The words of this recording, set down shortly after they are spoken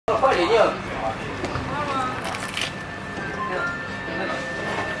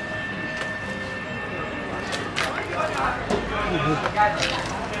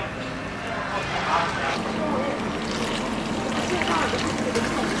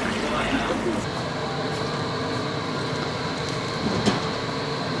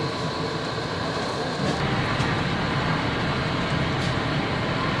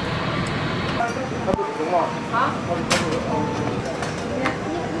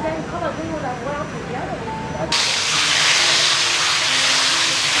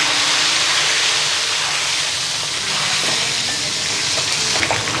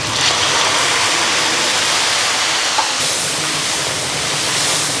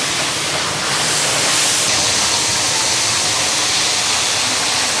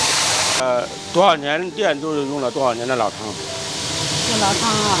多少年店都是用了多少年的老汤。用老汤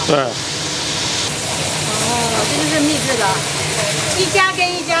啊？对。哦，这就是秘制的，一家跟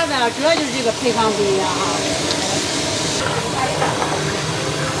一家的主要就是这个配方不一样啊。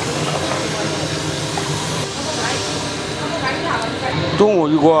中午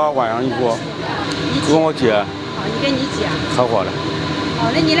一锅，晚上一锅，跟我姐。啊，你跟你姐合伙的。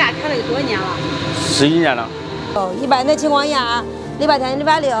哦，那你俩开了有多少年了？11年了。哦，一般的情况下，礼拜天、礼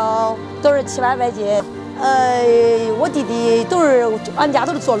拜六都是700块钱。我弟弟都是俺家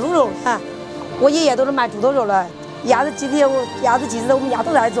都是做卤肉啊，我爷爷都是卖猪头肉了，鸭子、鸡腿、我们家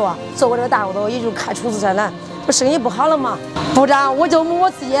都在做。做过这个大骨头，也就开厨子车了，不生意不好了嘛。部长，我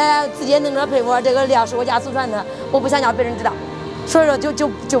自己弄着配合，这个料是我家祖传的，我不想让别人知道，所以说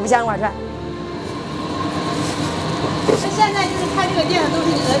就不想外传。现在就是开这个店的都是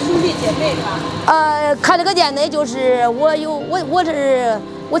你的兄弟姐妹是吧？开这个店的就是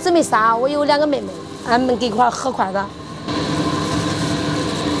我姊妹仨，我有2个妹妹，俺们给一块合块的。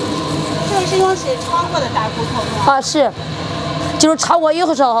这个是用水焯过的大骨头是吧？啊，是，就是焯过以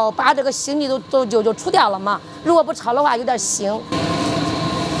后时候，把这个腥气就除掉了嘛。如果不焯的话，有点腥。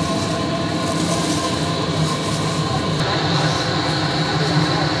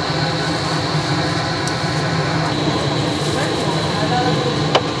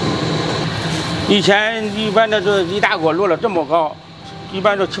以前一般的这一大锅落了这么高，一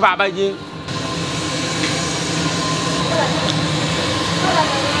般都700、800斤。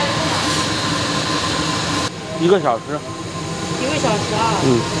1个小时。1个小时啊？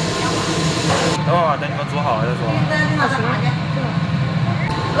等会儿等你们煮好了再说。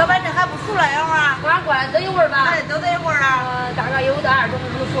老板，这还不熟了呀？过来等一会儿吧。都等一会儿啊？大概有个20多分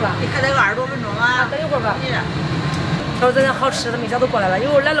钟熟了。你还得个20多分钟啊？等一会儿吧。说这个好吃，他们一家都过来了，一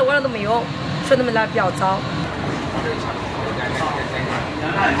会儿来了晚上都没有，说他们来比较早。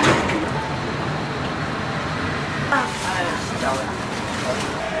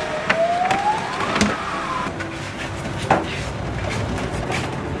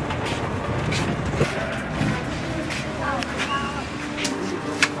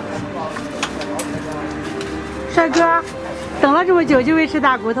帅哥，等了这么久就为吃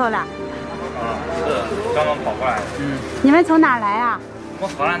大骨头了？是刚刚跑过来的。你们从哪儿来啊？我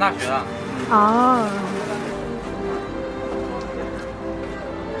河南大学的。哦。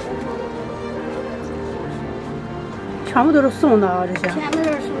全部都是送的啊，这些。全部都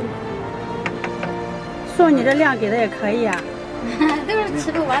是送的。送你这量给的也可以啊。都是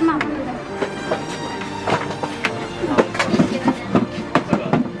吃不完嘛，他们的。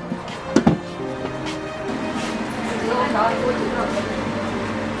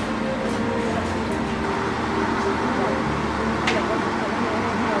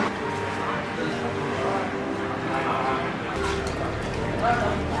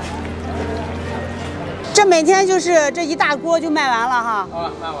这每天就是这一大锅就卖完了哈。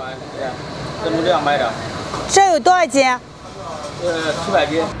啊，卖完，怎么这样卖的？这有多少斤？700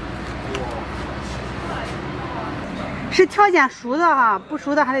斤。是挑拣熟的哈，不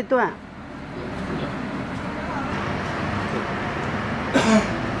熟的还得炖。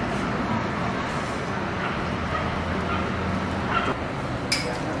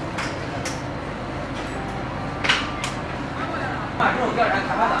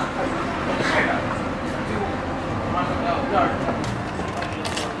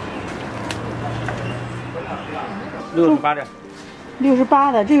68的。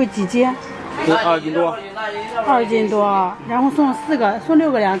68的，这有几斤？2斤多。2斤多，然后送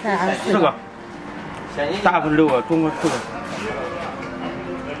6个凉菜还是4个？大部分6个，中国4个。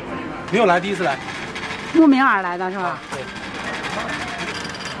没有来，第一次来。慕名而来的是吧？对。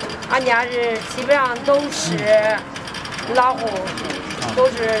俺家是基本上都是老户，都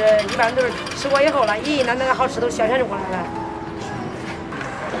是一般都是吃过以后了，那个好吃都宣传就过来了。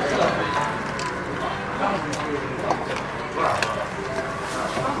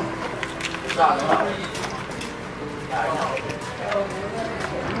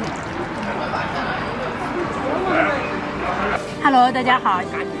Hello， 大家好，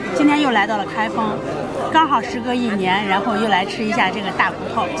今天又来到了开封，刚好时隔1年，然后又来吃一下这个大骨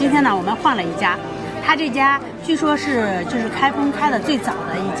头。今天呢，我们换了一家，他这家据说是就是开封开的最早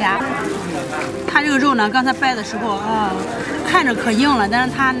的一家。他这个肉呢，刚才掰的时候啊，看着可硬了，但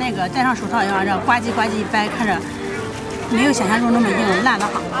是他那个戴上手套以后，这样呱唧呱唧一掰，看着没有想象中那么硬，烂得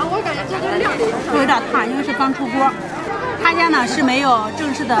好。我感觉这个料会有点烫，因为是刚出锅。他家呢是没有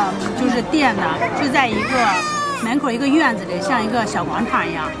正式的，就是店的，就在一个门口一个院子里，像一个小广场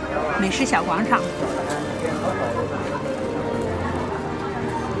一样，美食小广场。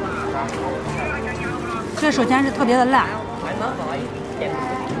这首先是特别的烂，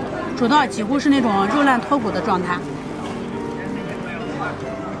煮到几乎是那种肉烂脱骨的状态。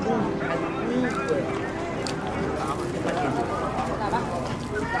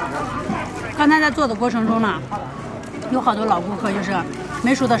刚才在做的过程中呢，有好多老顾客就是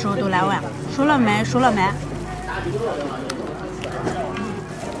没熟的时候都来问熟了没，熟了没。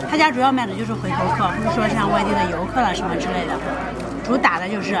他家主要卖的就是回头客，不是说像外地的游客了什么之类的，主打的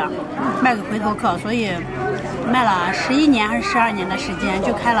就是卖给回头客，所以卖了11年还是12年的时间，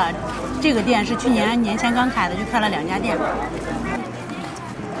就开了这个店是去年年前刚开的，就开了2家店。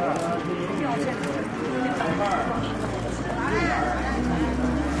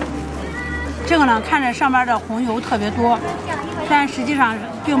这个呢，看着上边的红油特别多，但实际上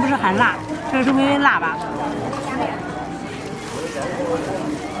并不是很辣，这个是微微辣吧。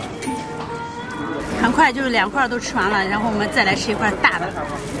很快就是2块都吃完了，然后我们再来吃一块大的。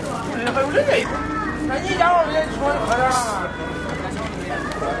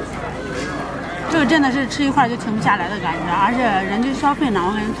这个真的是吃一块就停不下来的感觉，而且人均消费呢，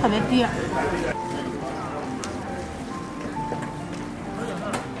我感觉特别低。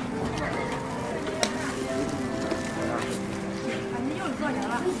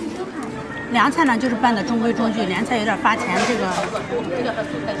凉菜呢就是拌的中规中矩，凉菜有点发甜。这个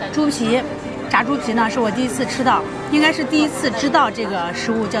猪皮，炸猪皮呢是我第一次吃到，应该是第一次知道这个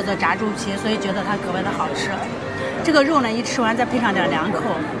食物叫做炸猪皮，所以觉得它格外的好吃。这个肉呢一吃完再配上点凉口，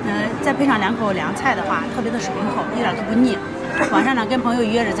再配上2口凉菜的话，特别的爽口，一点都不腻。晚上呢跟朋友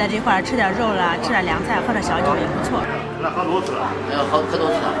约着在这块吃点肉啦，吃点凉菜，喝点小酒也不错。那好多次了，可多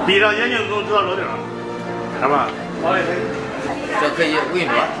次了。闭上眼睛都能知道热地儿，看吧。这可以微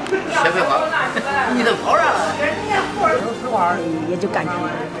波，切废话，你都跑上了。说实话也就干成了，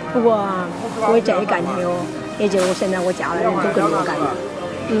不过我这一干成哟，也就现在我家里人都跟着我干的。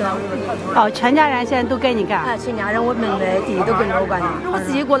哦，全家人现在都跟你干？全家人，我妹妹、弟弟都跟着我干的。我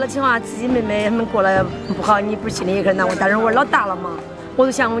自己过了情况，自己妹妹他们过了不好，你不是心里也很难过。但是我老大了嘛，我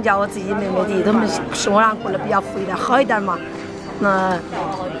就想我叫我自己妹妹、弟弟他们生活上过得比较富一点、好一点嘛，那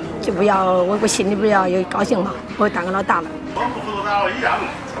就不要我心里不要也高兴嘛，我当个老大了。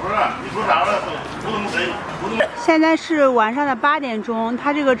现在是晚上的8点钟，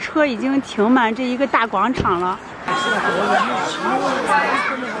他这个车已经停满这一个大广场了。